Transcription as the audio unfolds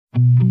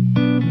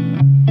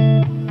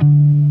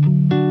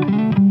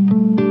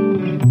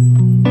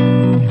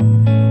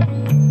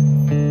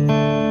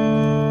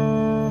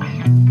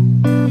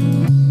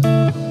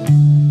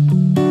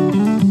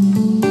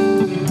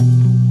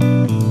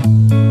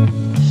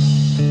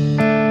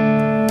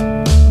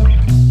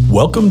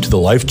Welcome to the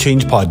Life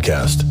Change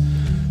Podcast.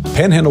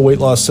 Panhandle Weight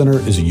Loss Center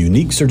is a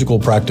unique surgical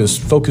practice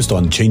focused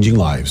on changing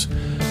lives.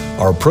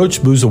 Our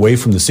approach moves away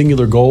from the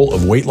singular goal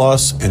of weight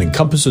loss and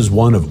encompasses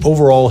one of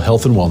overall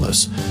health and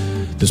wellness.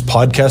 This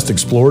podcast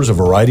explores a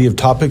variety of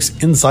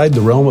topics inside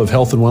the realm of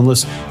health and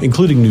wellness,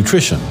 including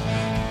nutrition,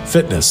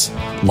 fitness,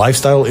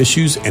 lifestyle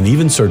issues, and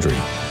even surgery.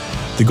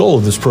 The goal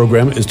of this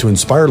program is to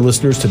inspire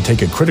listeners to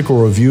take a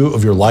critical review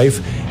of your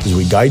life as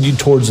we guide you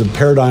towards a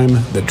paradigm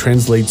that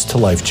translates to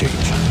life change.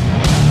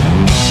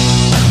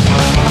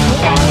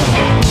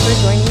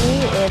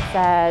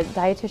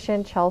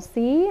 Dietitian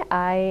Chelsey.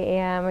 I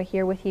am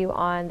here with you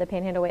on the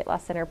Panhandle Weight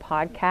Loss Center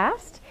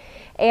podcast,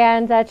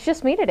 and it's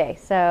just me today.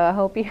 So I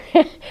hope you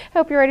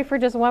hope you're ready for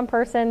just one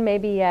person.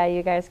 Maybe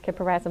you guys could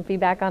provide some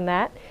feedback on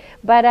that.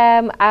 But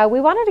we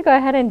wanted to go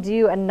ahead and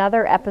do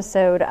another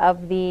episode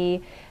of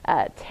the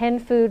 10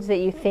 foods that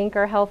you think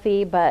are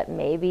healthy, but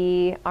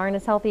maybe aren't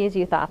as healthy as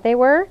you thought they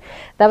were.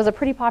 That was a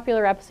pretty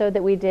popular episode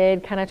that we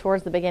did kind of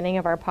towards the beginning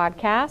of our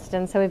podcast,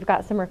 and so we've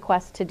got some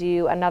requests to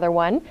do another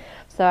one.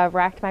 So I've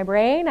racked my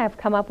brain. I've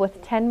come up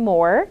with 10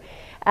 more.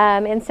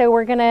 And so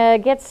we're going to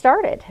get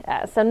started.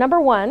 So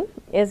number one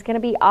is going to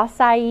be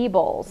acai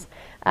bowls.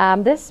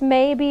 This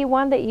may be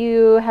one that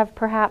you have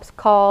perhaps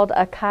called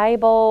acai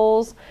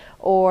bowls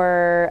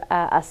or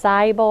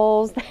acai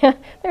bowls. There's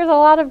a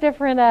lot of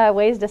different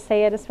ways to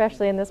say it,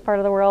 especially in this part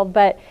of the world,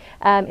 but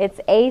it's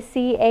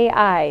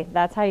ACAI.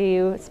 That's how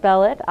you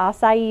spell it,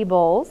 acai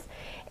bowls.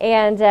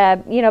 And,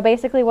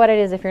 basically what it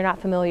is, if you're not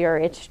familiar,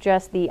 it's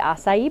just the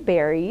acai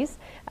berries,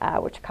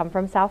 which come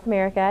from South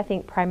America, I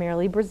think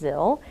primarily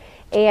Brazil.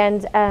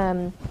 And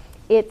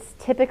it's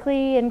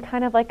typically in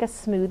kind of like a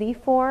smoothie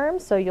form.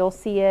 So you'll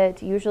see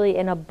it usually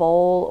in a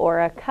bowl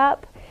or a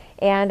cup,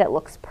 and it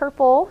looks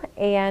purple,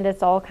 and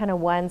it's all kind of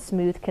one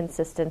smooth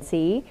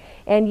consistency.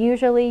 And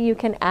usually you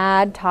can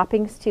add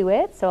toppings to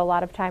it. So a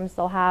lot of times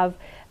they'll have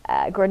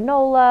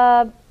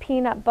granola,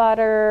 peanut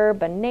butter,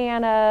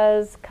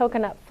 bananas,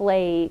 coconut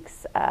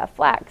flakes,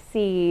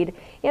 flaxseed.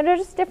 There's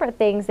just different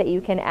things that you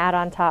can add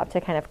on top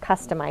to kind of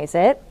customize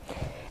it.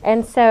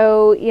 And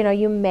so,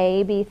 you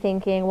may be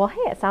thinking, well,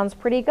 hey, it sounds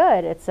pretty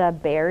good. It's a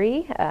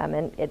berry,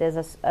 and it is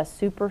a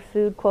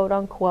superfood, quote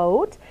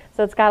unquote.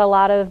 So it's got a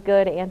lot of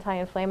good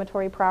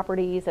anti-inflammatory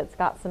properties. It's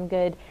got some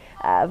good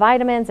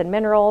vitamins and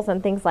minerals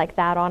and things like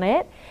that on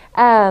it.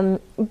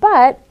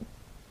 But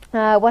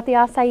what the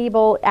acai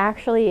bowl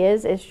actually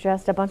is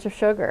just a bunch of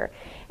sugar.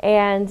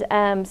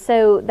 And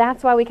so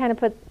that's why we kind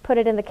of put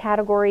it in the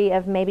category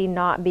of maybe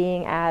not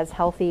being as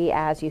healthy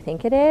as you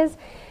think it is.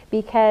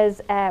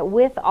 Because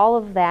with all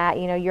of that,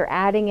 you're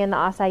adding in the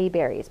acai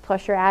berries,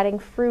 plus you're adding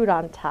fruit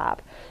on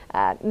top.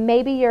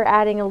 Maybe you're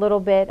adding a little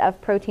bit of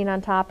protein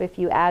on top if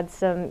you add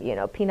some,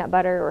 peanut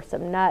butter or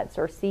some nuts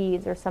or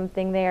seeds or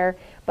something there,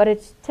 but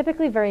it's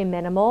typically very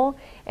minimal.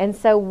 And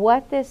so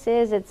what this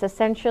is, it's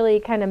essentially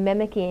kind of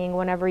mimicking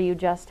whenever you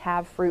just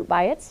have fruit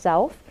by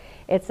itself.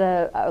 It's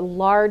a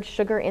large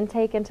sugar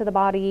intake into the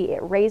body.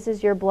 It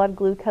raises your blood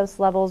glucose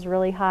levels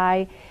really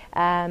high.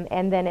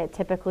 And then it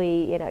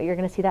typically, you're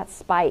going to see that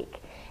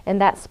spike. And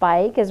that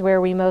spike is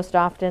where we most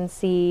often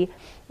see,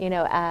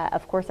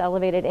 of course,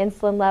 elevated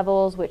insulin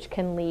levels, which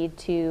can lead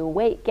to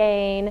weight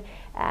gain.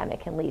 It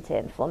can lead to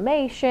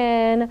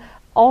inflammation,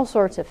 all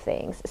sorts of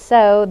things.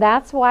 So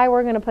that's why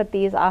we're going to put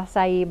these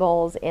acai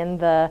bowls in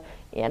the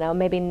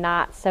maybe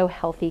not so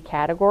healthy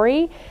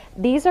category.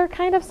 These are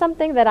kind of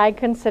something that I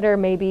consider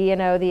maybe,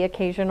 the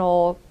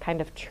occasional kind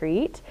of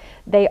treat.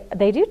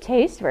 They do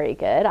taste very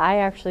good. I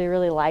actually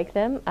really like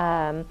them.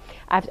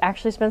 I've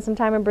actually spent some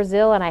time in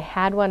Brazil, and I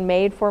had one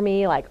made for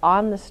me like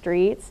on the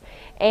streets,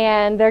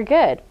 and they're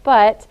good,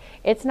 but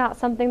it's not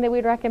something that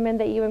we'd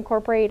recommend that you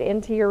incorporate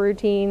into your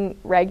routine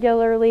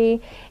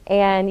regularly.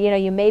 And,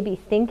 you may be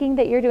thinking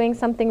that you're doing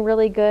something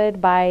really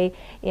good by,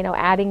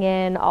 adding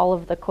in all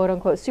of the quote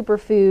unquote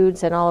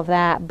superfoods and all of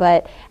that.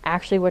 But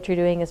actually what you're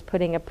doing is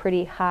putting a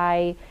pretty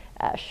high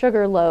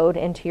sugar load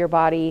into your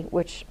body,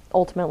 which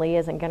ultimately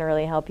isn't going to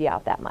really help you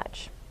out that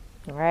much.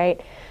 All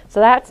right. So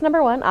that's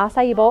number one,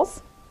 acai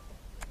bowls.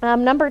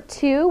 Number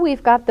two,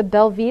 we've got the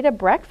Belvita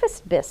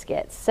breakfast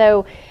biscuits.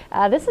 So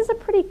this is a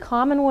pretty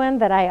common one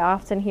that I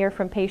often hear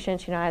from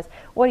patients, as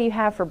what do you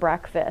have for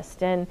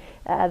breakfast? And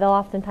they'll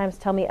oftentimes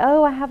tell me,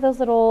 oh, I have those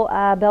little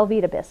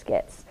Belvita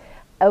biscuits.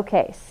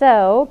 Okay,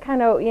 so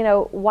kind of,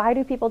 why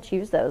do people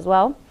choose those?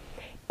 Well,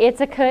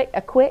 it's a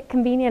quick,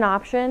 convenient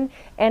option,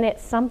 and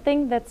it's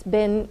something that's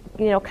been,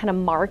 kind of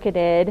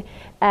marketed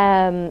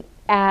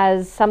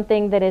as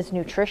something that is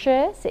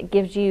nutritious. It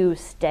gives you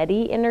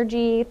steady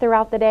energy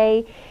throughout the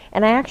day.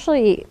 And I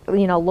actually,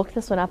 looked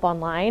this one up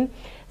online.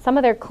 Some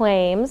of their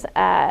claims,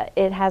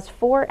 it has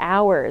 4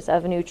 hours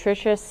of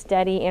nutritious,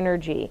 steady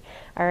energy.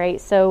 All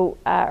right, so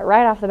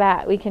right off the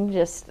bat, we can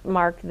just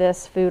mark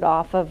this food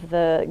off of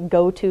the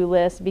go-to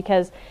list,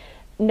 because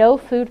no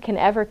food can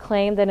ever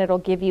claim that it'll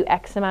give you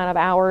X amount of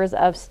hours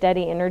of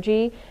steady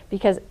energy,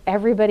 because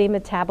everybody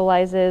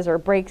metabolizes or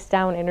breaks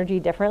down energy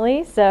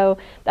differently. So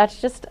that's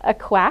just a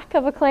quack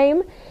of a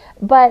claim.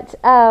 But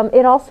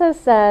it also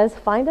says,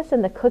 find us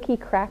in the cookie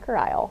cracker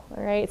aisle,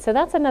 all right? So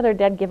that's another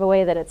dead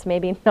giveaway that it's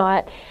maybe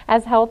not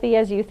as healthy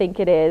as you think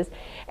it is.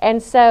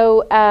 And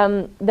so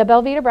the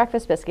Belvita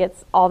breakfast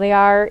biscuits, all they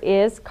are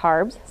is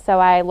carbs. So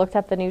I looked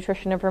up the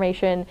nutrition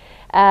information,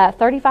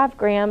 35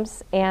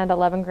 grams and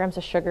 11 grams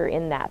of sugar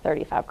in that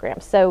 35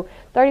 grams. So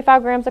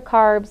 35 grams of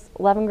carbs,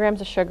 11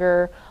 grams of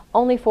sugar,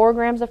 only 4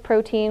 grams of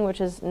protein,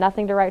 which is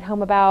nothing to write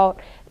home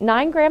about,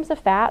 9 grams of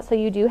fat, so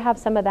you do have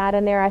some of that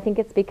in there. I think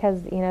it's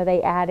because,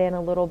 they add in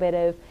a little bit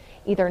of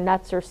either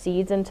nuts or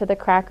seeds into the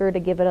cracker to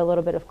give it a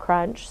little bit of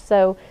crunch.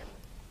 So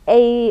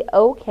a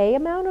okay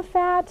amount of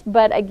fat,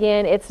 but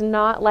again, it's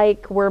not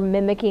like we're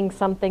mimicking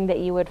something that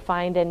you would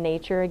find in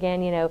nature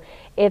again.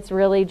 It's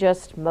really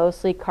just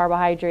mostly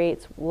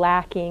carbohydrates,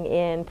 lacking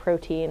in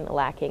protein,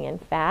 lacking in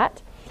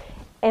fat.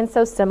 And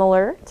so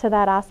similar to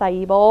that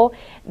acai bowl,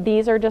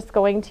 these are just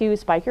going to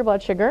spike your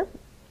blood sugar.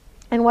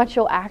 And what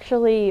you'll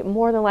actually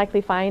more than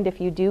likely find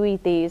if you do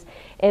eat these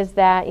is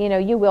that,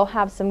 you will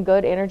have some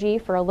good energy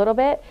for a little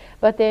bit,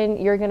 but then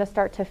you're going to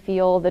start to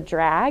feel the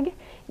drag.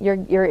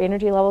 Your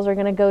energy levels are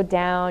going to go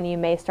down. You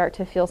may start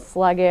to feel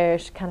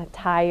sluggish, kind of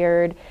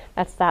tired.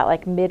 That's that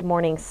like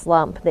mid-morning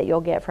slump that you'll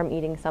get from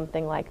eating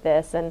something like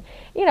this. And,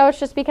 it's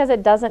just because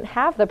it doesn't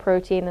have the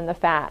protein and the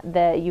fat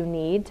that you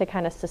need to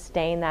kind of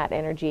sustain that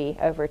energy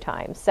over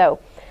time. So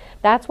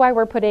that's why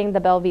we're putting the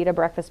Belvita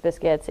breakfast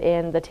biscuits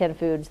in the 10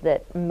 foods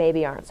that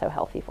maybe aren't so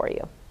healthy for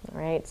you, all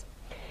right?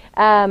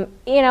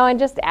 And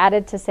just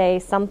added to say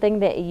something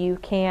that you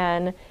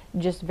can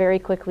just very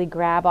quickly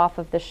grab off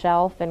of the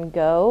shelf and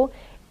go.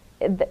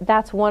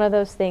 That's one of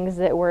those things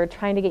that we're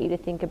trying to get you to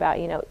think about,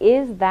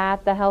 is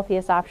that the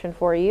healthiest option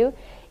for you?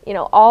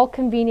 All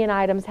convenient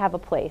items have a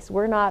place.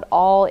 We're not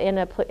all in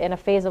a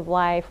phase of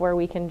life where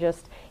we can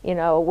just,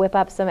 whip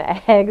up some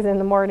eggs in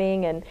the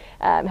morning and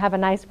have a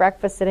nice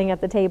breakfast sitting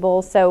at the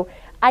table. So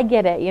I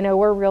get it.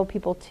 We're real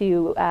people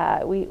too.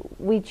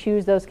 We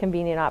choose those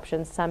convenient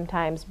options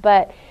sometimes.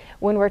 But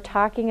when we're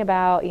talking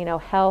about,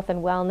 health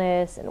and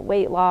wellness and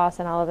weight loss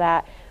and all of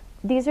that,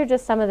 these are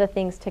just some of the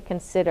things to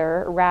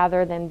consider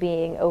rather than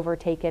being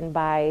overtaken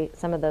by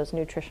some of those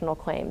nutritional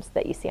claims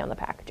that you see on the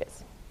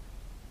packages.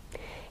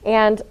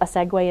 And a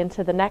segue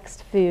into the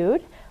next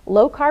food,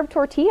 low-carb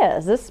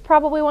tortillas. This is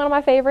probably one of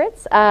my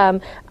favorites.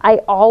 I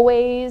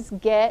always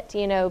get,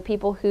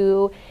 people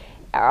who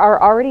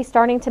are already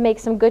starting to make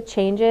some good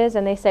changes,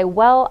 and they say,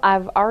 well,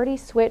 I've already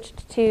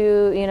switched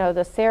to,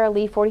 the Sara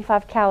Lee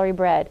 45-calorie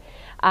bread.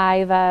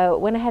 I've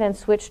went ahead and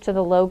switched to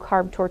the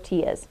low-carb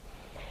tortillas.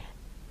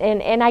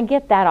 And I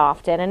get that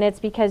often, and it's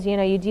because,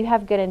 you do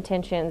have good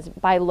intentions.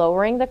 By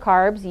lowering the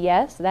carbs,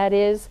 yes, that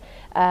is,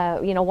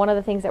 one of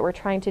the things that we're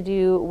trying to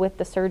do with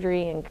the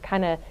surgery and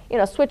kind of,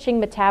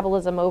 switching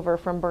metabolism over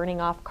from burning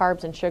off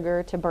carbs and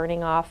sugar to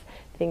burning off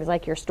things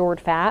like your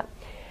stored fat.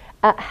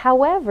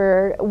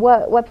 However,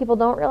 what people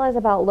don't realize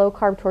about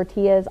low-carb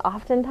tortillas,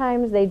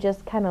 oftentimes they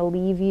just kind of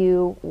leave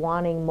you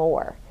wanting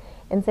more.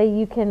 And so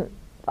you can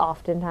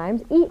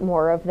oftentimes eat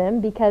more of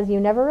them because you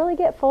never really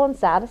get full and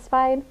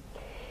satisfied.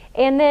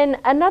 And then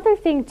another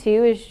thing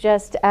too is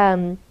just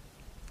the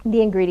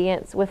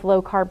ingredients with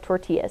low-carb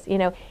tortillas.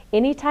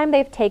 Anytime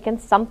they've taken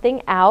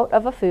something out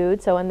of a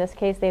food, so in this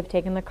case they've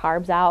taken the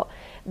carbs out,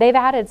 they've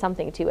added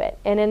something to it.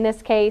 And in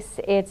this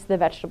case, it's the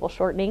vegetable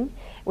shortening,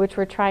 which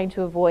we're trying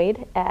to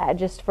avoid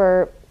just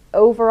for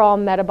overall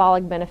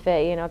metabolic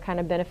benefit, kind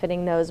of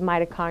benefiting those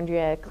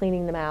mitochondria,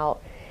 cleaning them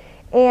out.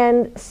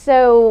 And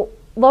so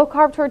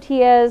low-carb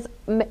tortillas,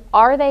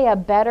 are they a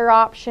better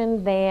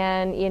option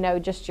than,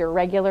 just your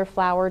regular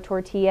flour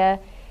tortilla?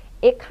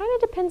 It kind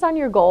of depends on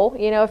your goal.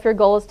 If your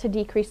goal is to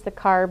decrease the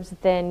carbs,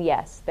 then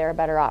yes, they're a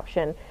better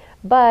option.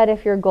 But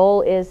if your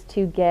goal is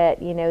to get,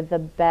 the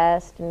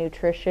best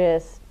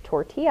nutritious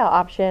tortilla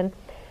option,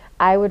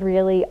 I would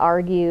really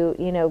argue,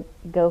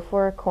 go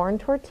for a corn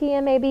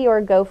tortilla maybe,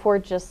 or go for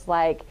just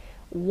like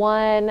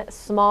one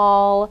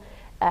small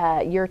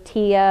your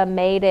Tia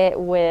made it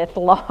with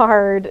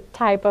lard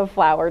type of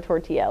flour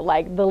tortilla,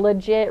 like the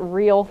legit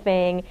real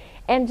thing,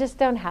 and just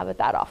don't have it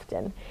that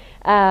often.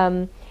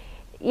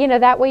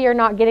 That way you're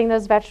not getting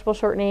those vegetable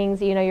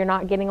shortenings, you're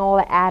not getting all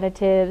the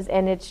additives,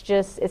 and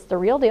it's the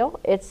real deal.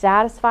 It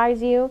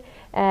satisfies you,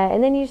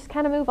 and then you just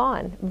kind of move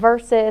on,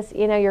 versus,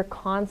 you're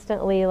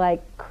constantly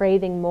like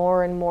craving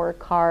more and more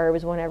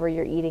carbs whenever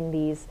you're eating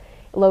these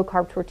low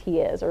carb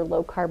tortillas or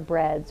low carb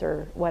breads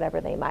or whatever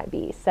they might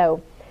be.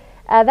 So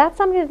that's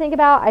something to think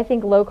about. I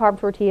think low-carb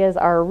tortillas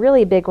are a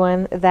really big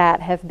one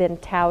that have been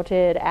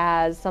touted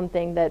as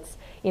something that's,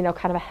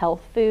 kind of a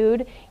health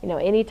food.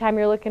 Anytime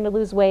you're looking to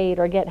lose weight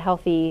or get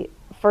healthy,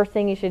 first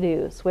thing you should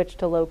do is switch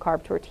to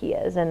low-carb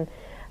tortillas. And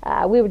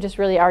we would just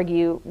really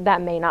argue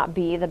that may not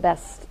be the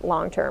best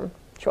long-term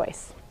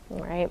choice. All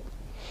right.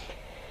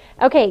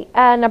 Okay,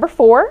 number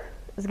 4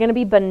 is going to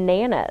be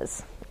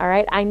bananas. All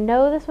right, I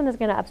know this one is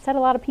going to upset a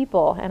lot of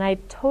people, and I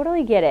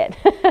totally get it.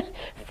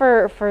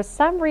 For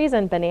some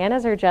reason,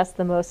 bananas are just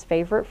the most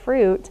favorite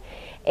fruit,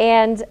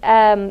 and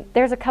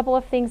there's a couple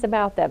of things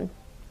about them.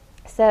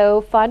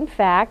 So, fun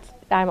fact,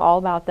 I'm all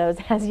about those,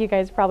 as you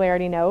guys probably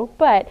already know.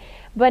 But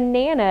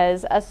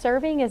bananas, a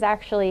serving is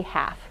actually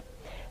half.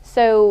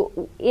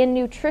 So in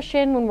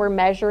nutrition, when we're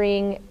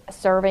measuring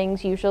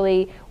servings,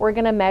 usually we're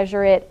going to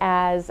measure it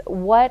as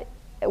what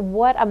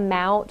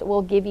amount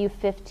will give you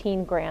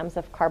 15 grams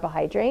of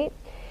carbohydrate.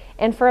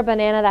 And for a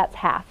banana, that's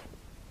half.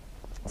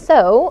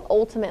 So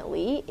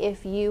ultimately,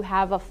 if you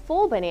have a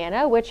full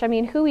banana, which, I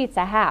mean, who eats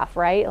a half,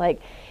 right?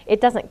 Like, it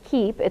doesn't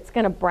keep, it's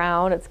going to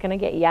brown, it's going to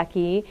get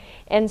yucky.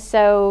 And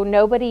so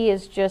nobody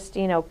is just,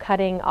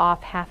 cutting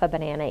off half a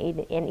banana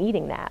and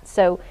eating that.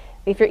 So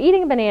if you're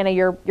eating a banana,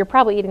 you're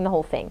probably eating the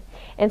whole thing.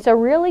 And so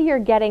really you're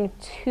getting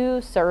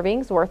 2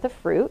 servings worth of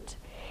fruit.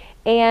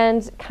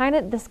 And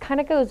this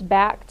kind of goes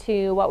back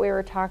to what we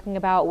were talking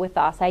about with the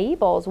acai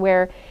bowls,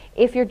 where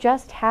if you're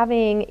just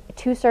having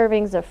 2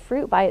 servings of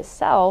fruit by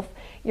itself,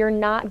 you're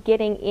not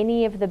getting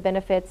any of the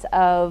benefits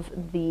of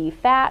the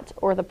fat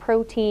or the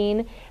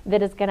protein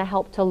that is going to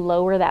help to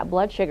lower that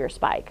blood sugar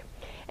spike.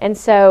 And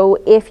so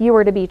if you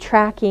were to be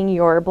tracking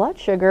your blood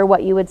sugar,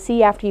 what you would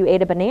see after you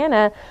ate a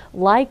banana,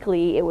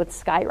 likely it would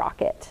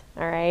skyrocket,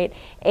 all right?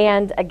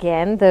 And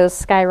again, those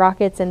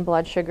skyrockets in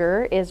blood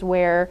sugar is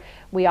where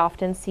we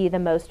often see the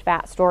most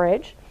fat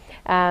storage.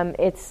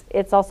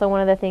 It's also one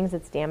of the things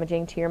that's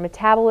damaging to your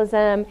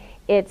metabolism.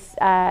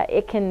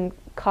 It can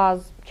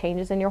cause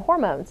changes in your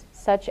hormones,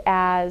 such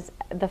as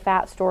the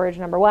fat storage,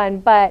 number one,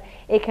 but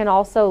it can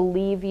also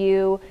leave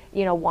you,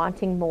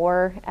 wanting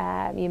more.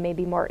 You may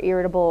be more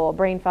irritable,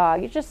 brain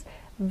fog. It's just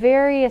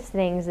various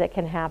things that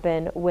can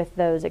happen with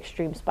those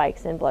extreme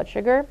spikes in blood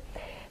sugar.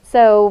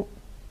 So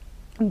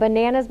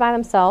bananas by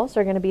themselves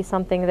are going to be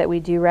something that we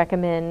do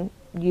recommend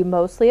you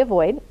mostly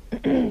avoid.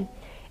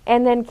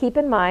 And then keep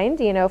in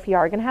mind, if you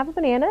are going to have a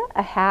banana,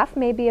 a half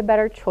may be a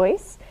better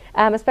choice.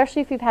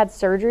 Especially if you've had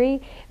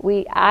surgery.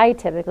 I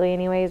typically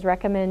anyways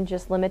recommend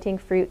just limiting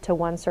fruit to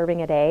 1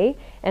 serving a day,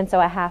 and so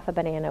a half a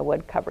banana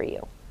would cover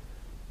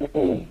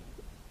you.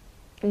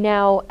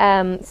 Now,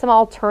 some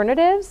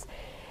alternatives,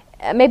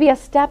 maybe a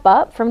step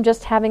up from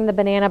just having the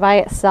banana by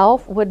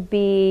itself would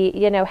be,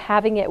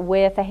 having it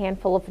with a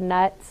handful of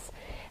nuts,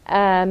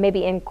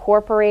 maybe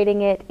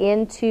incorporating it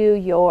into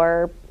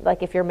your,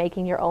 like if you're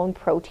making your own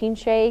protein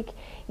shake,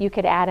 you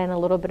could add in a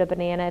little bit of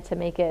banana to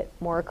make it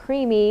more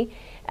creamy.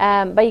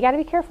 But you got to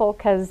be careful,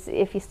 because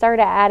if you start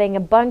adding a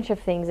bunch of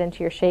things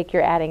into your shake,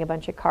 you're adding a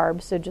bunch of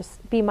carbs. So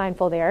just be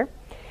mindful there.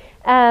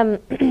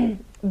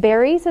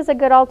 Berries is a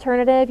good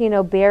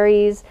alternative.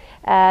 Berries,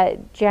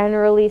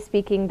 generally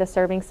speaking, the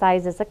serving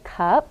size is a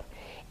cup.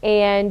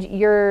 And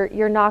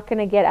you're not going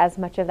to get as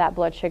much of that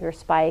blood sugar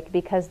spike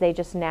because they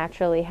just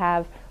naturally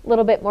have a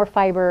little bit more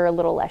fiber, a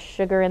little less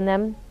sugar in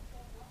them.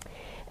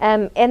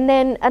 And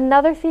then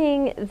another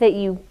thing that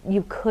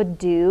you could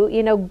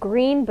do,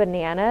 green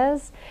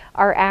bananas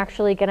are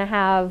actually going to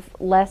have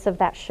less of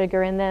that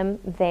sugar in them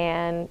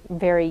than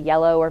very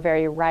yellow or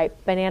very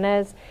ripe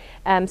bananas.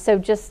 So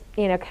just,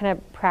 kind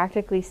of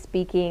practically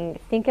speaking,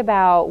 think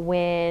about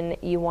when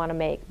you want to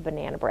make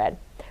banana bread,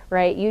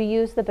 right? You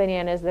use the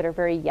bananas that are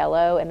very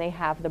yellow and they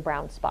have the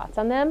brown spots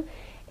on them.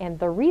 And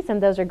the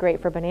reason those are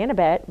great for banana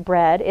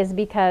bread is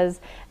because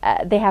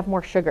they have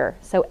more sugar.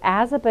 So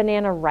as a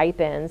banana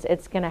ripens,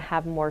 it's going to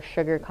have more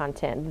sugar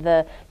content.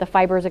 The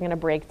fibers are going to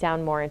break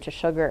down more into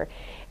sugar.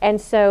 And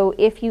so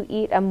if you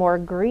eat a more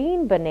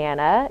green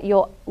banana,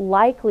 you'll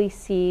likely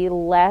see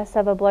less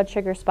of a blood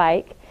sugar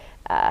spike.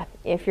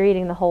 If you're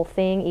eating the whole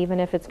thing, even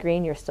if it's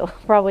green, you're still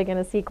probably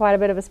going to see quite a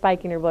bit of a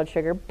spike in your blood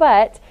sugar.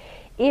 But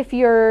if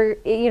you're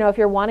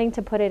wanting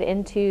to put it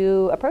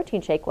into a protein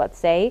shake, let's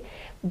say,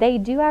 they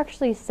do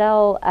actually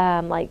sell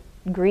like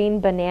green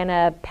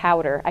banana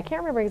powder. I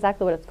can't remember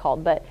exactly what it's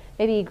called, but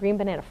maybe green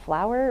banana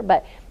flour,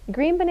 but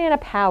green banana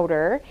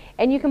powder,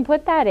 and you can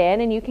put that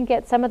in and you can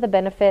get some of the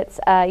benefits,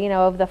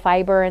 of the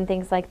fiber and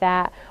things like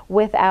that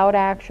without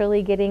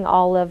actually getting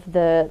all of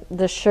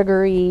the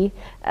sugary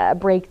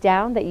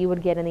breakdown that you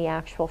would get in the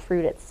actual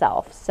fruit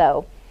itself.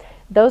 So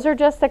those are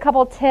just a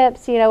couple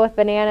tips, with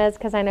bananas,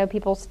 because I know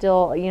people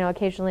still,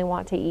 occasionally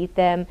want to eat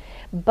them.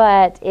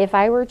 But if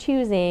I were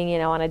choosing,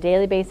 on a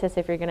daily basis,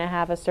 if you're going to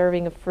have a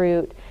serving of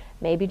fruit,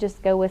 maybe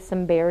just go with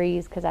some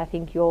berries, because I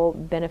think you'll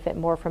benefit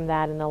more from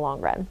that in the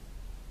long run.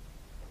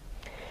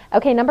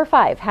 Okay, number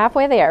 5,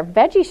 halfway there,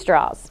 veggie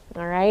straws,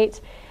 all right?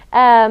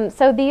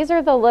 So these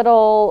are the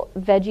little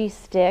veggie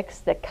sticks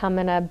that come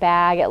in a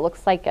bag. It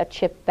looks like a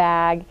chip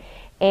bag.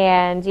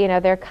 And,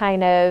 they're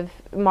kind of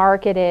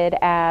marketed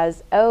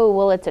as, oh,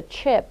 well, it's a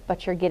chip,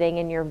 but you're getting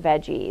in your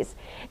veggies.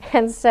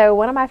 And so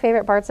one of my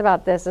favorite parts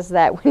about this is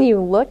that when you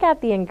look at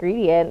the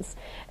ingredients,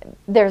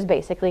 there's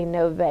basically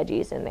no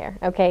veggies in there,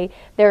 okay?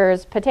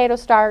 There's potato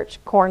starch,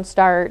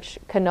 cornstarch,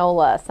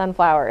 canola,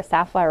 sunflower,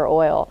 safflower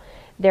oil.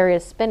 There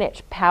is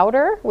spinach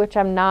powder, which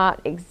I'm not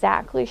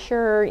exactly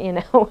sure,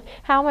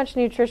 how much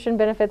nutrition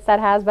benefits that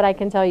has, but I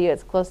can tell you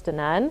it's close to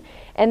none.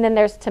 And then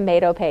there's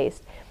tomato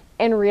paste.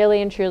 And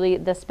really and truly,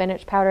 the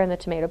spinach powder and the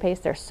tomato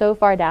paste, they're so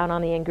far down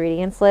on the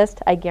ingredients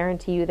list, I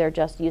guarantee you they're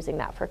just using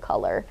that for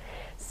color.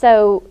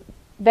 So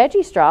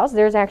Veggie straws,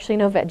 there's actually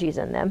no veggies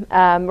in them.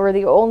 Or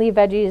the only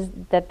veggies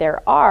that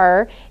there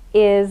are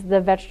is the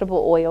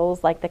vegetable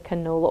oils like the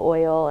canola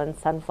oil and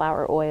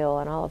sunflower oil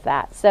and all of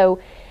that. So,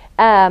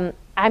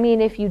 I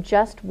mean, if you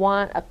just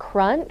want a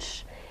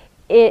crunch,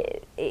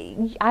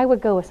 I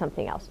would go with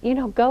something else.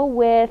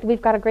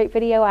 We've got a great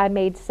video. I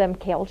made some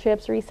kale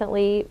chips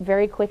recently,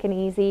 very quick and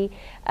easy.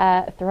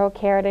 Throw a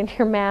carrot in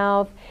your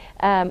mouth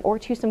or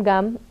chew some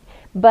gum.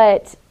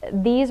 But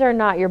these are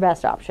not your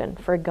best option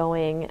for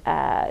going,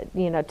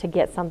 to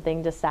get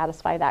something to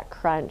satisfy that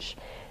crunch.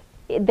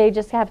 They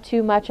just have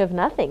too much of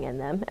nothing in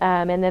them.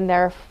 And then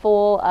they're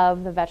full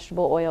of the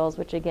vegetable oils,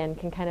 which again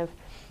can kind of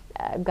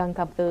gunk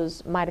up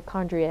those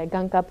mitochondria,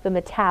 gunk up the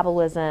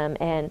metabolism,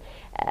 and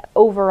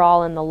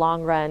overall in the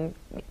long run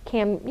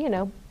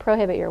can,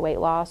 prohibit your weight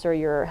loss or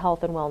your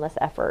health and wellness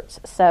efforts.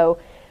 So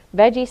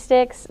veggie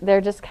sticks,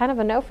 they're just kind of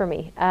a no for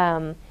me.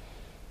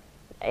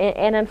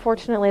 And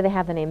unfortunately, they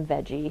have the name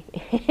veggie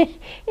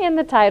in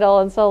the title,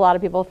 and so a lot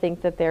of people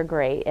think that they're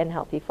great and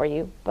healthy for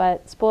you.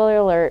 But spoiler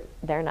alert,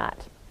 they're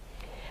not.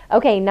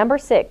 Okay, number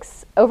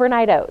 6,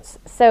 overnight oats.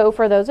 So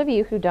for those of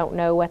you who don't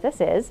know what this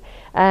is,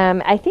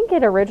 I think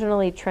it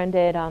originally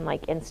trended on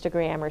like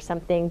Instagram or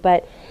something,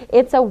 but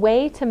it's a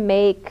way to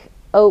make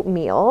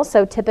oatmeal.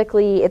 So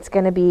typically it's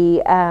going to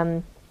be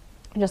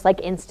just like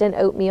instant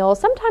oatmeal.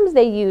 Sometimes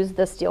they use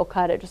the steel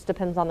cut. It just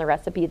depends on the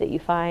recipe that you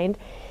find.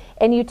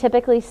 And you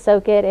typically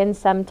soak it in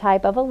some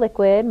type of a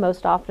liquid.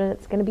 Most often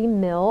it's going to be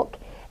milk.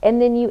 And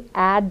then you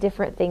add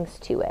different things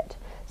to it.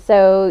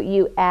 So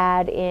you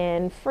add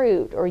in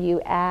fruit, or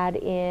you add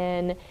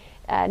in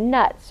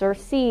nuts or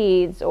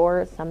seeds,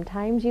 or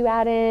sometimes you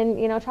add in,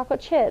 chocolate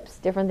chips,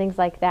 different things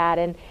like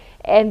that.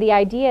 And the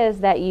idea is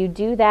that you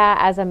do that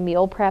as a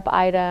meal prep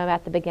item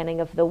at the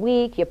beginning of the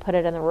week. You put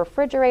it in the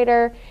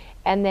refrigerator,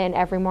 and then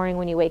every morning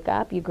when you wake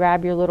up, you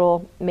grab your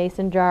little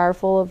mason jar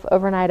full of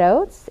overnight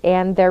oats,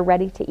 and they're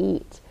ready to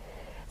eat.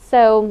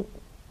 So,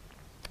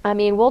 I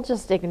mean, we'll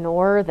just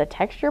ignore the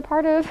texture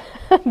part of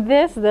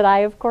this that I,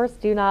 of course,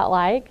 do not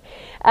like.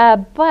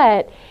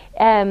 But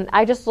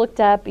I just looked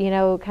up,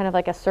 kind of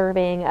like a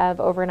serving of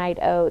overnight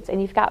oats,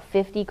 and you've got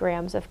 50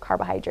 grams of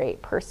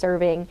carbohydrate per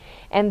serving.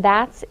 And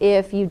that's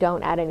if you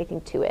don't add anything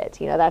to it.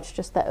 That's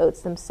just the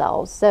oats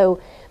themselves. So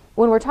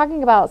when we're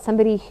talking about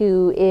somebody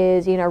who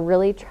is,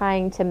 really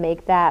trying to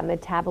make that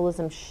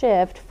metabolism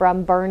shift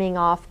from burning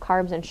off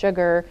carbs and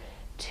sugar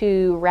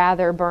to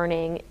rather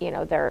burning,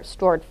 their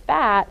stored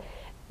fat,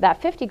 that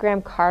 50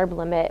 gram carb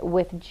limit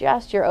with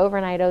just your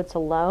overnight oats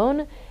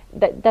alone,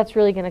 that's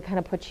really going to kind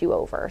of put you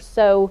over.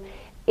 So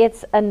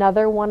it's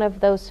another one of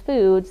those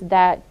foods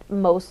that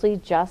mostly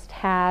just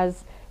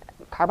has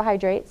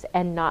carbohydrates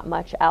and not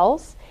much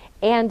else.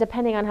 And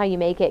depending on how you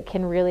make it,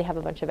 can really have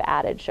a bunch of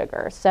added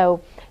sugar.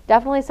 So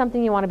definitely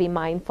something you want to be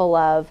mindful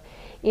of.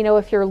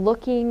 If you're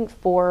looking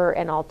for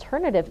an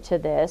alternative to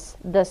this,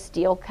 the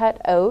steel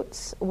cut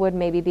oats would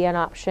maybe be an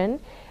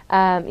option.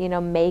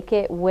 Make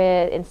it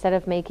with, instead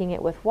of making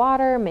it with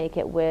water, make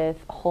it with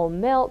whole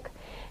milk.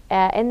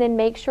 And then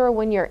make sure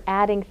when you're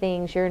adding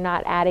things, you're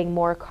not adding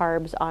more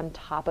carbs on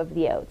top of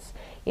the oats.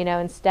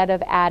 Instead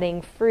of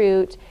adding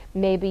fruit,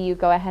 maybe you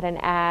go ahead and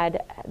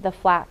add the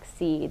flax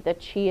seed, the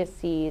chia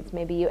seeds,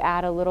 maybe you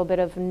add a little bit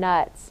of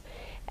nuts,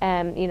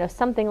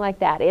 something like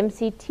that,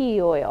 MCT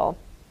oil.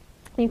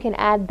 You can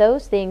add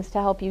those things to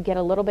help you get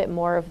a little bit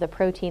more of the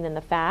protein and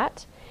the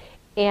fat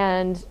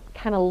and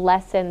kind of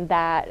lessen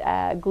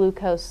that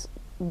glucose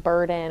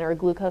burden or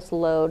glucose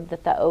load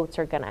that the oats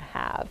are going to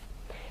have.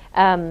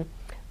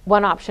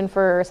 One option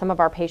for some of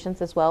our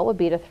patients as well would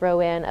be to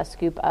throw in a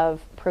scoop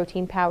of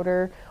protein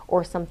powder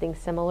or something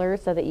similar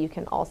so that you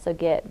can also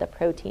get the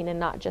protein and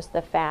not just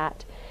the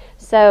fat.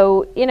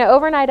 So,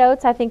 overnight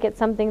oats, I think it's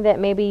something that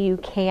maybe you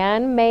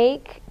can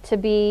make to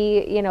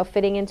be,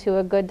 fitting into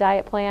a good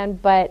diet plan,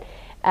 but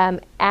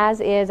as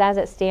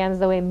it stands,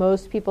 the way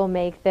most people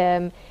make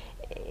them,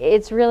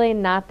 it's really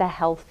not the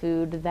health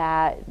food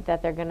that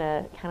they're going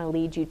to kind of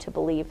lead you to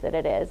believe that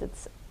it is.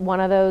 It's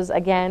one of those,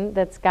 again,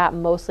 that's got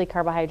mostly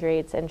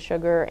carbohydrates and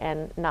sugar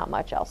and not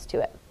much else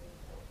to it.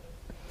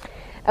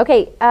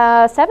 Okay,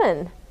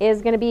 7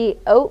 is going to be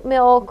oat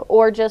milk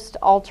or just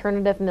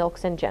alternative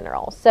milks in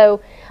general.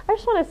 So I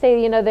just want to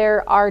say,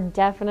 there are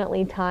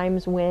definitely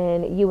times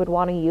when you would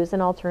want to use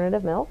an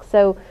alternative milk.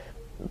 So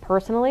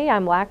personally,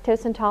 I'm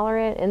lactose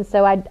intolerant, and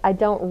so I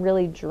don't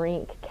really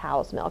drink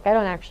cow's milk. I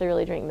don't actually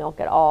really drink milk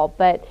at all.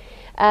 But,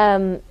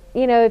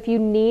 if you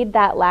need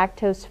that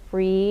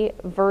lactose-free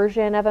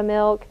version of a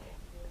milk,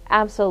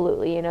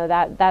 absolutely,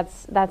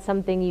 that's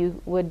something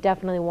you would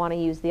definitely want to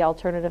use the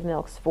alternative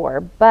milks for.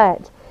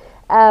 But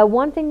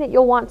one thing that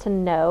you'll want to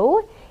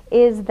know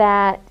is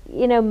that,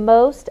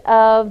 most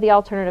of the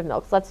alternative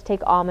milks, let's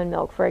take almond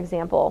milk, for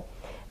example,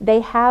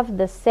 they have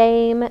the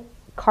same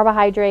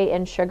carbohydrate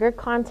and sugar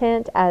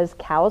content as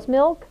cow's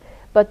milk,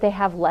 but they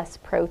have less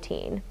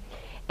protein.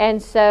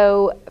 And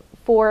so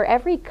for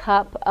every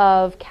cup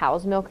of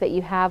cow's milk that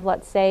you have,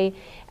 let's say,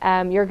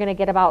 you're going to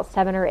get about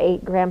 7 or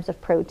 8 grams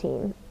of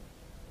protein.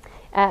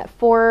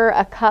 For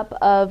a cup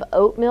of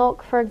oat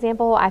milk, for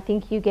example, I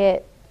think you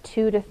get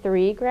 2 to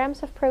 3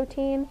 grams of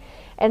protein.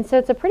 And so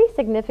it's a pretty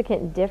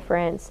significant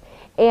difference.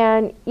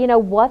 And you know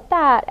what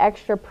that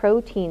extra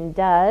protein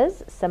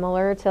does,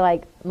 similar to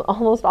like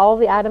almost all of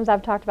the items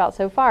I've talked about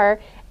so far,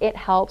 it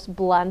helps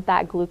blunt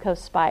that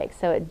glucose spike.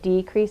 So it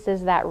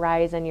decreases that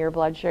rise in your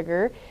blood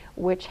sugar,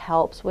 which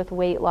helps with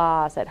weight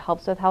loss. It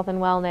helps with health and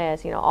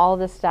wellness, you know, all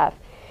of this stuff.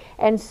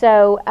 And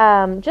so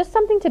just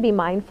something to be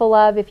mindful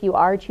of if you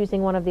are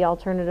choosing one of the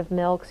alternative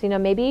milks. You know,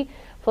 maybe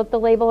flip the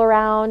label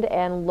around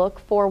and look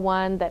for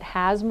one that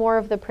has more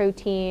of the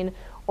protein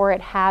or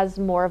it has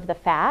more of the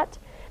fat.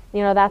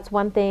 You know, that's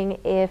one thing.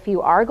 If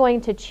you are going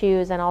to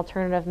choose an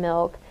alternative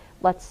milk,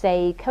 let's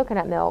say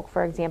coconut milk,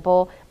 for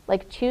example,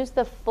 like choose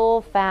the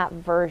full fat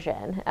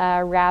version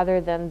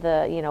rather than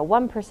the,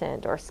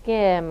 1% or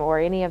skim or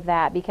any of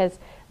that, because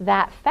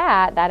that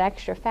fat, that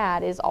extra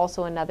fat, is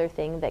also another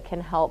thing that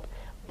can help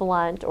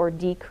blunt or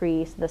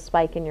decrease the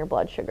spike in your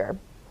blood sugar.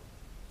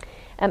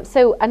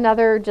 So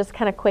another just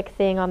kind of quick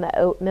thing on the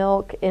oat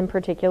milk in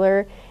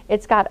particular,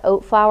 it's got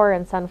oat flour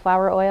and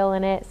sunflower oil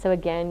in it. So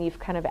again, you've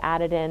kind of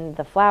added in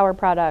the flour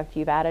product,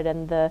 you've added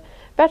in the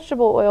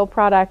vegetable oil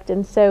product.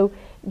 And so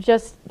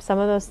just some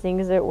of those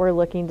things that we're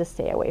looking to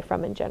stay away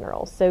from in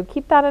general. So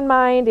keep that in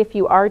mind. If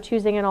you are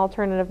choosing an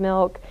alternative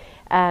milk,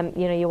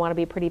 you want to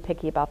be pretty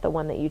picky about the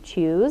one that you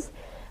choose.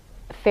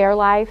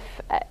 Fairlife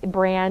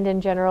brand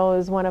in general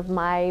is one of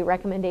my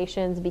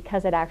recommendations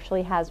because it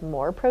actually has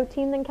more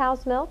protein than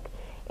cow's milk.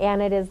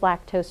 And it is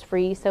lactose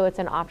free, so it's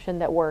an option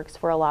that works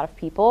for a lot of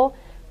people.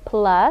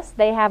 Plus,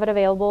 they have it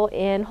available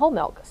in whole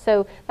milk.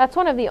 So that's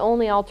one of the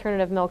only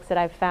alternative milks that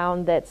I've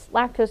found that's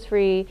lactose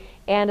free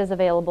and is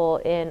available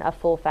in a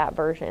full fat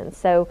version.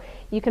 So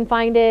you can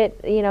find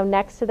it,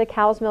 next to the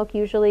cow's milk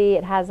usually.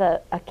 It has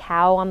a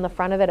cow on the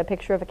front of it, a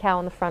picture of a cow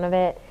on the front of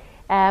it.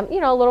 A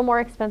little more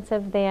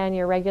expensive than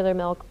your regular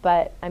milk,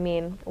 but I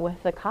mean,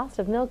 with the cost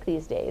of milk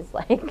these days,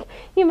 like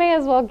you may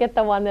as well get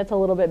the one that's a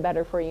little bit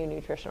better for you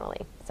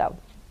nutritionally. So.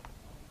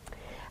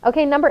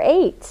 Okay, number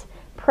 8,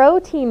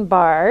 protein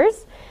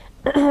bars.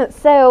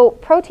 So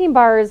protein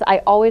bars, I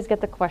always get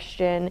the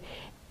question,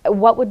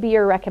 what would be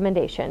your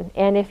recommendation?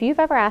 And if you've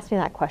ever asked me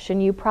that question,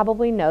 you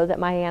probably know that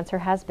my answer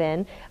has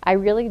been, I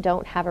really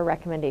don't have a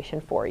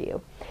recommendation for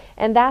you.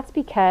 And that's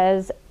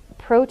because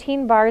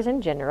protein bars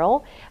in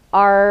general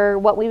are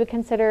what we would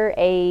consider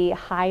a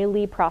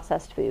highly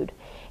processed food.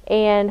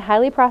 And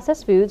highly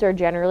processed foods are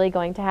generally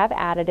going to have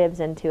additives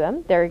into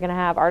them. They're going to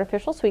have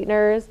artificial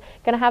sweeteners,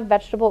 going to have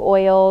vegetable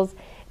oils.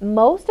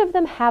 Most of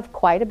them have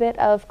quite a bit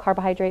of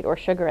carbohydrate or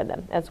sugar in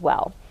them as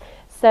well.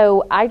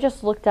 So I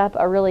just looked up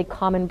a really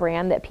common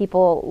brand that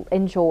people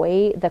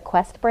enjoy, the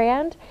Quest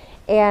brand,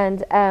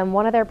 and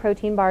one of their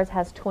protein bars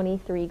has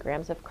 23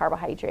 grams of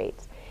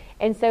carbohydrates.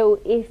 And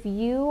so if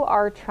you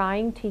are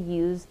trying to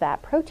use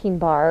that protein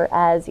bar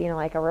as,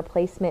 like a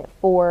replacement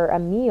for a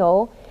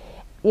meal,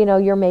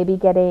 you're maybe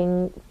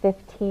getting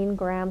 15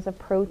 grams of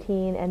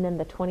protein and then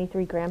the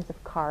 23 grams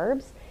of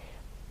carbs.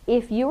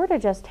 If you were to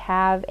just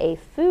have a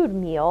food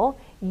meal,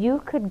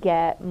 you could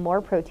get more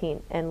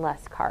protein and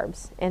less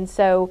carbs. And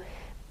so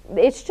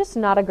it's just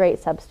not a great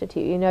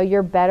substitute.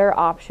 Your better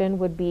option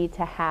would be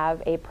to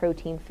have a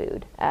protein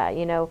food.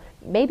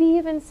 Maybe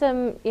even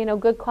some,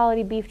 good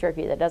quality beef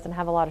jerky that doesn't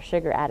have a lot of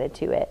sugar added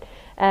to it.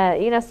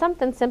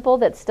 Something simple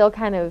that's still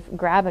kind of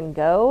grab and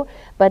go,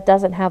 but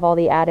doesn't have all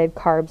the added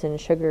carbs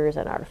and sugars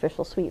and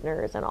artificial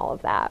sweeteners and all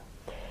of that.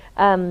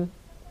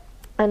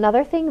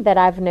 Another thing that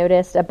I've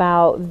noticed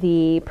about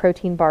the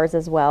protein bars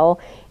as well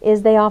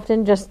is they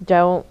often just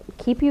don't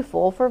keep you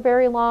full for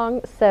very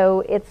long.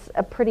 So it's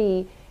a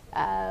pretty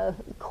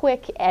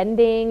quick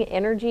ending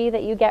energy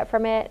that you get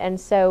from it.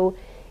 And so,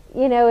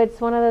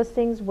 it's one of those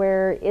things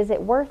where, is it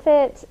worth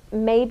it?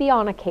 Maybe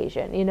on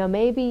occasion.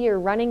 Maybe you're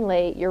running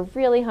late, you're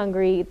really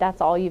hungry,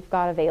 that's all you've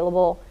got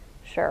available.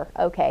 Sure,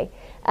 okay.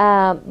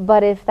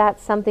 But if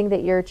that's something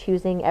that you're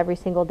choosing every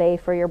single day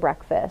for your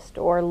breakfast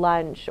or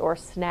lunch or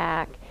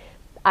snack,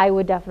 I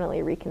would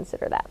definitely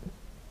reconsider that.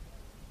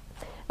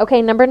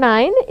 Okay, number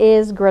 9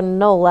 is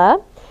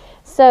granola.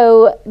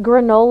 So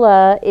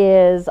granola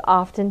is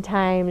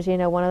oftentimes,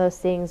 one of those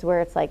things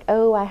where it's like,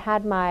 oh, I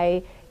had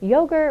my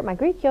yogurt, my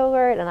Greek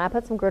yogurt, and I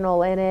put some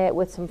granola in it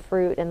with some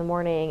fruit in the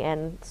morning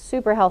and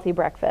super healthy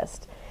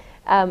breakfast.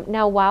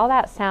 Now, while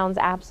that sounds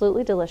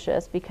absolutely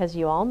delicious, because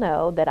you all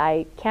know that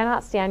I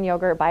cannot stand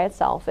yogurt by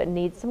itself, it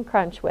needs some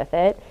crunch with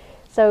it.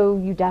 So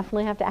you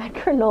definitely have to add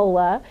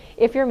granola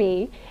if you're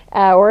me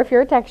or if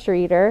you're a texture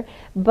eater.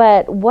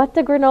 But what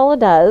the granola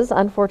does,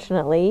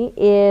 unfortunately,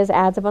 is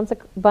adds a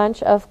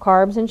bunch of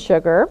carbs and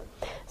sugar.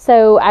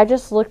 So I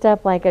just looked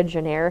up like a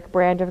generic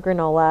brand of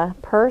granola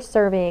per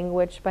serving,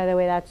 which, by the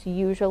way, that's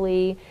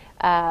usually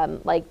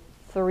like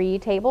 4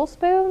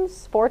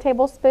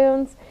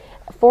 tablespoons,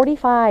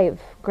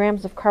 45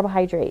 grams of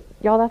carbohydrate.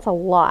 Y'all, that's a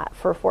lot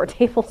for 4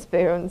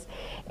 tablespoons.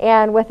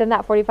 And within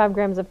that 45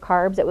 grams of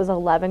carbs, it was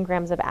 11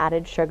 grams of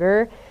added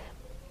sugar.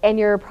 And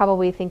you're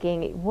probably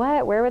thinking,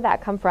 what? Where would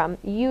that come from?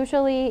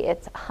 Usually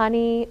it's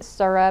honey,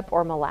 syrup,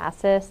 or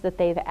molasses that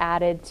they've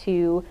added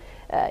to,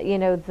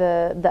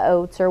 the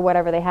oats or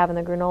whatever they have in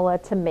the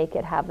granola to make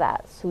it have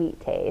that sweet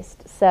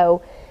taste.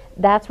 So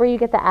that's where you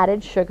get the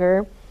added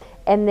sugar.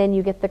 And then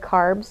you get the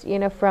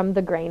carbs, from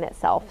the grain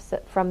itself, so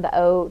from the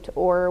oat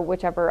or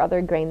whichever other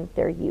grain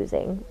they're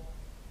using.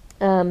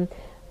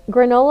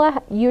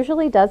 Granola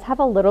usually does have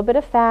a little bit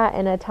of fat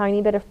and a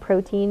tiny bit of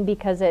protein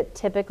because it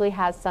typically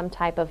has some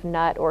type of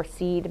nut or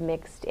seed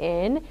mixed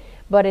in,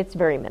 but it's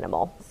very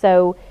minimal.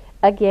 So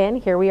again,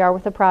 here we are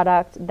with a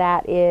product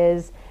that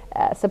is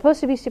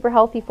supposed to be super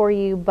healthy for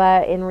you,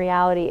 but in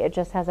reality, it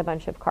just has a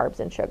bunch of carbs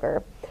and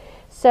sugar.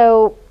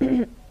 So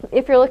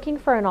if you're looking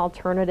for an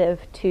alternative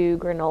to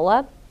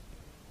granola,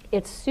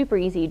 it's super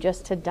easy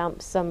just to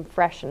dump some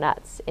fresh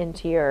nuts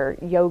into your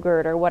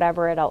yogurt or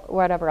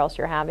whatever else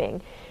you're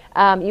having.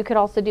 You could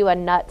also do a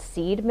nut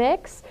seed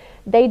mix.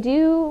 They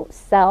do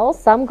sell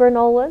some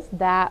granolas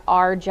that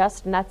are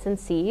just nuts and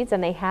seeds,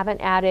 and they haven't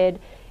added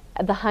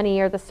the honey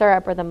or the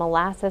syrup or the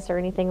molasses or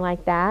anything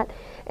like that.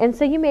 And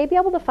so you may be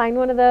able to find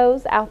one of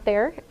those out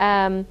there.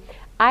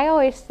 I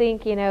always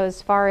think,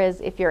 as far as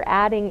if you're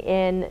adding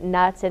in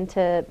nuts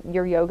into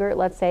your yogurt,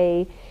 let's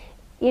say,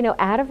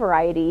 add a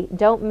variety.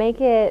 Don't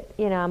make it,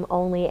 I'm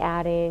only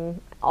adding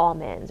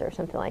almonds or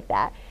something like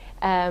that.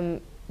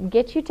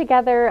 Get you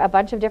together a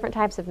bunch of different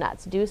types of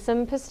nuts. Do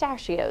some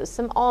pistachios,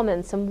 some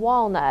almonds, some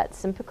walnuts,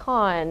 some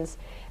pecans,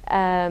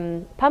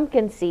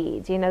 pumpkin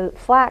seeds,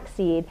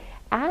 flaxseed.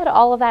 Add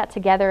all of that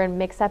together and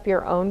mix up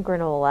your own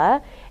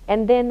granola.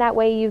 And then that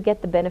way you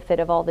get the benefit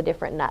of all the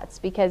different nuts.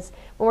 Because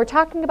when we're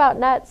talking about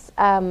nuts,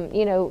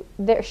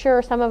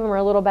 sure, some of them are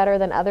a little better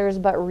than others,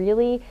 but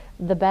really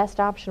the best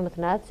option with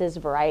nuts is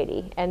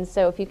variety. And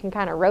so if you can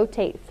kind of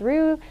rotate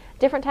through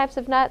different types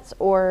of nuts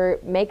or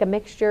make a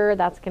mixture,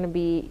 that's going to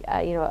be,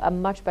 a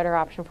much better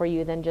option for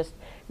you than just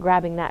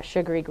grabbing that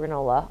sugary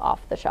granola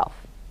off the shelf.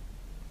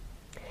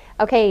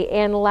 Okay,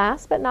 and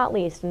last but not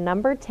least,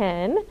 number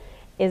 10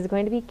 is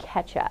going to be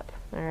ketchup,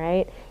 all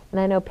right? And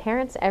I know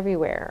parents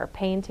everywhere are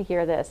pained to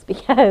hear this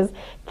because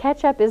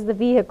ketchup is the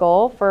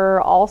vehicle for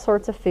all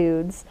sorts of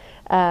foods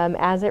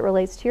as it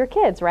relates to your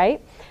kids,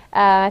 right?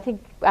 I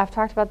think I've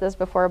talked about this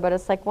before, but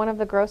it's like one of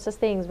the grossest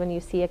things when you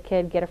see a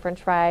kid get a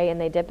French fry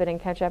and they dip it in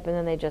ketchup and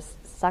then they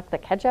just suck the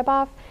ketchup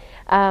off.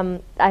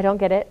 I don't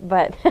get it,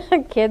 but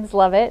kids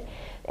love it.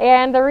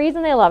 And the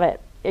reason they love it,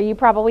 you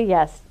probably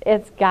guessed,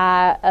 it's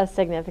got a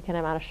significant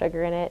amount of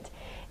sugar in it.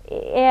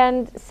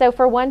 And so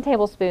for 1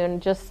 tablespoon,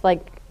 just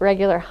like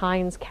regular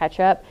Heinz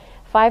ketchup,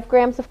 5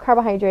 grams of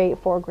carbohydrate,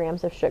 4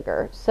 grams of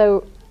sugar.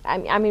 So,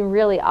 I mean,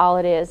 really all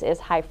it is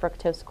high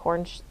fructose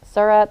corn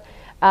syrup.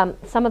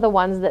 Some of the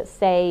ones that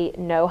say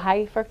no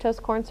high fructose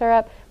corn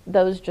syrup,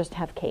 those just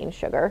have cane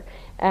sugar.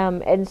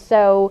 And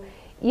so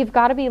you've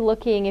got to be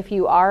looking, if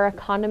you are a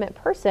condiment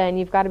person,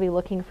 you've got to be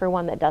looking for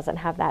one that doesn't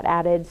have that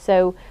added.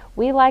 So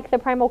we like the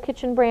Primal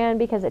Kitchen brand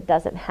because it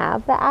doesn't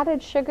have the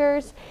added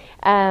sugars.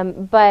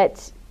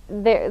 But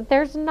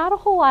there's not a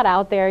whole lot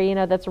out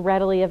there, that's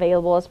readily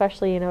available,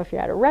 especially, if you're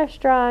at a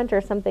restaurant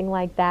or something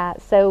like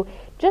that. So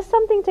just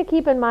something to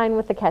keep in mind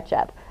with the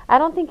ketchup. I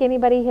don't think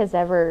anybody has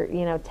ever,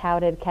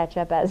 touted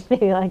ketchup as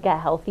maybe like a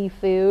healthy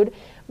food,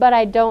 but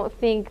I don't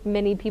think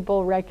many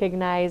people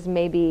recognize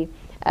maybe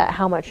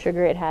how much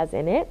sugar it has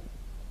in it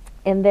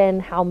and then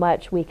how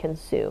much we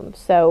consume.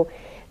 So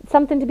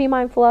something to be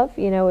mindful of,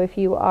 if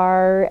you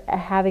are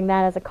having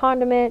that as a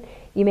condiment,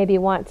 you maybe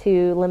want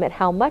to limit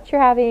how much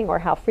you're having or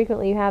how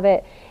frequently you have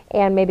it,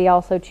 and maybe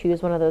also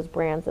choose one of those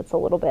brands that's a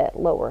little bit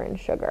lower in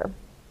sugar.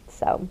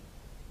 So,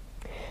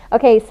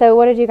 okay, so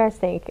what did you guys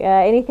think?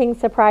 Anything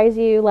surprise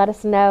you? Let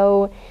us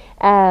know.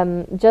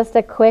 Just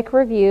a quick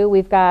review.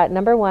 We've got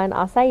number 1,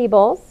 acai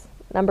bowls.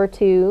 Number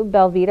 2,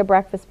 Belvita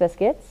breakfast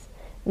biscuits.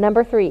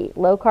 Number 3,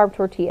 low carb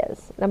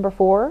tortillas. Number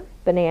 4,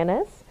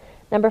 bananas.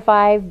 Number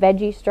 5,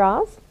 veggie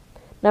straws.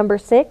 Number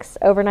 6,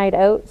 overnight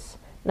oats.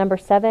 Number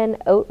 7,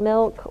 oat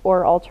milk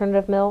or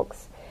alternative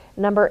milks.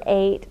 Number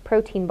 8,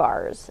 protein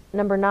bars.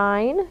 Number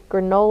 9,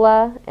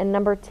 granola. And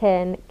number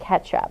 10,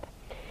 ketchup.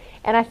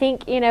 And I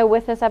think,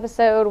 with this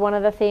episode, one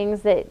of the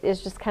things that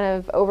is just kind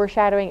of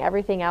overshadowing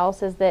everything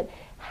else is that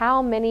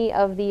how many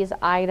of these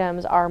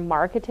items are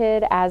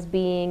marketed as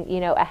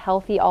being, a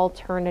healthy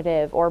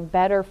alternative or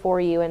better for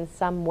you in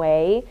some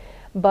way.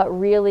 But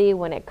really,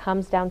 when it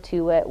comes down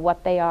to it,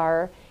 what they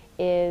are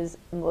is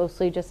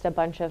mostly just a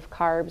bunch of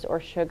carbs or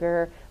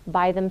sugar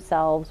by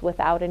themselves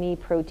without any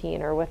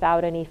protein or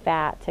without any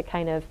fat to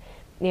kind of,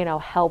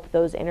 help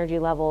those energy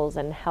levels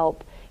and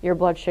help your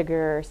blood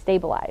sugar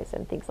stabilize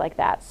and things like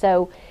that.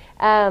 So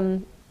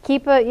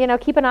keep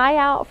an eye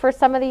out for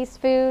some of these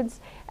foods.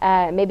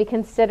 Maybe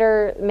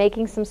consider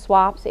making some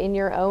swaps in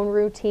your own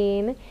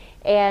routine.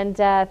 And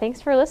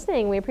thanks for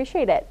listening. We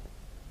appreciate it.